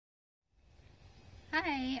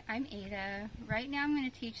Hi, I'm Ada. Right now I'm going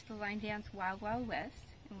to teach the line dance Wild Wild West,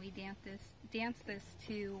 and we dance this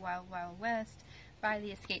to Wild Wild West by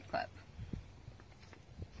the Escape Club.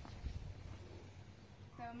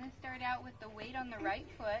 So I'm going to start out with the weight on the right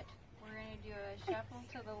foot. We're going to do a shuffle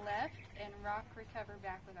to the left and rock, recover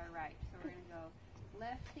back with our right. So we're going to go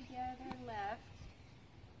left together, left,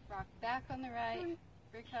 rock back on the right,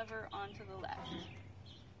 recover onto the left.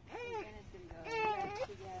 So we're going to go left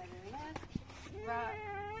together, left, rock,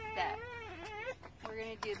 step. We're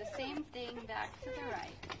going to do the same thing back to the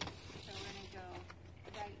right. So we're going to go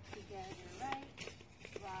right together,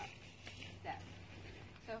 right, rock, step.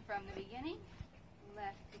 So from the beginning,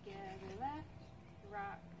 left together, left,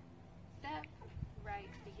 rock, step, right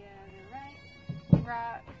together, right,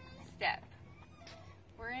 rock, step.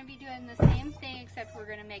 We're going to be doing the same thing except we're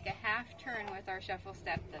going to make a half turn with our shuffle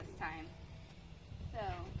step this time. So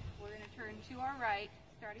we're going to turn to our right,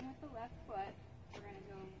 starting with the left foot. We're going to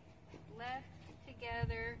go left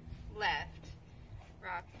together, left,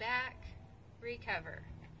 rock back, recover.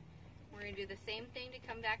 We're going to do the same thing to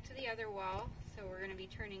come back to the other wall. So we're going to be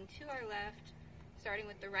turning to our left, starting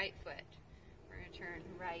with the right foot. We're going to turn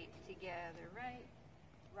right together, right,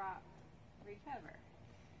 rock, recover.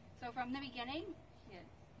 So from the beginning,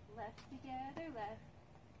 it's left together, left,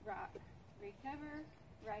 rock, recover,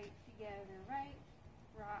 right together, right,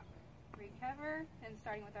 rock, recover, and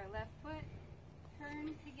starting with our left foot,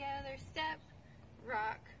 turn together, step,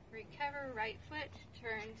 rock, recover, right foot,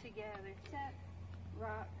 turn together, step,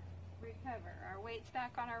 rock, recover. Our weight's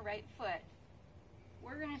back on our right foot.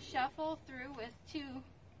 We're going to shuffle through with two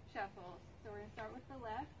shuffles. So we're going to start with the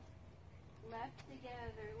left, left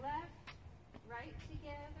together, left, right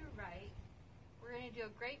together, right. We're going to do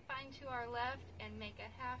a grapevine to our left and make a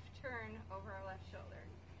half turn over our left shoulder.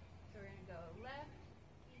 So we're going to go left,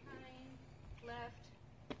 behind, left,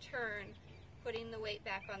 turn, putting the weight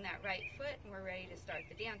back on that right foot, and we're ready to start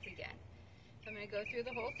the dance again. So I'm going to go through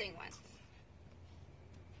the whole thing once.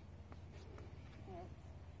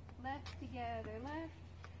 Left together, left,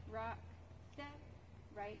 rock, step,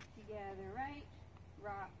 right together, right,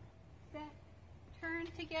 rock, step, turn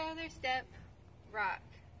together, step, rock,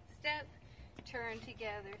 step, turn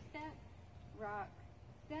together, step, rock,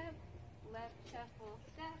 step, left shuffle,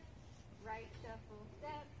 step, right shuffle,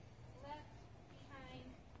 step, left, behind,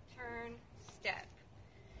 turn, step.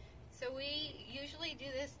 So we usually do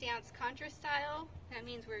this dance contra style. That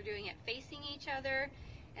means we're doing it facing each other,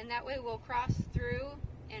 and that way we'll cross through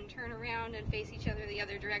and turn around and face each other the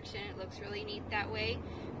other direction. It looks really neat that way.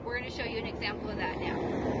 We're going to show you an example of that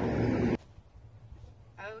now.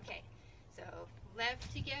 Okay, so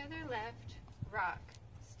left together, left, rock,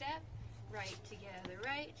 step, right together,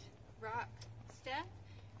 right, rock, step,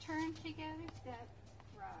 turn together, step,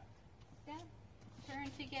 rock, step, turn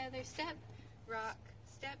together, step, rock,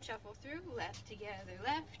 step, shuffle through, left together,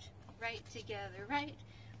 left, right together, right,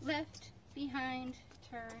 left, behind,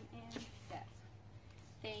 turn, and step.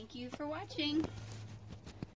 Thank you for watching.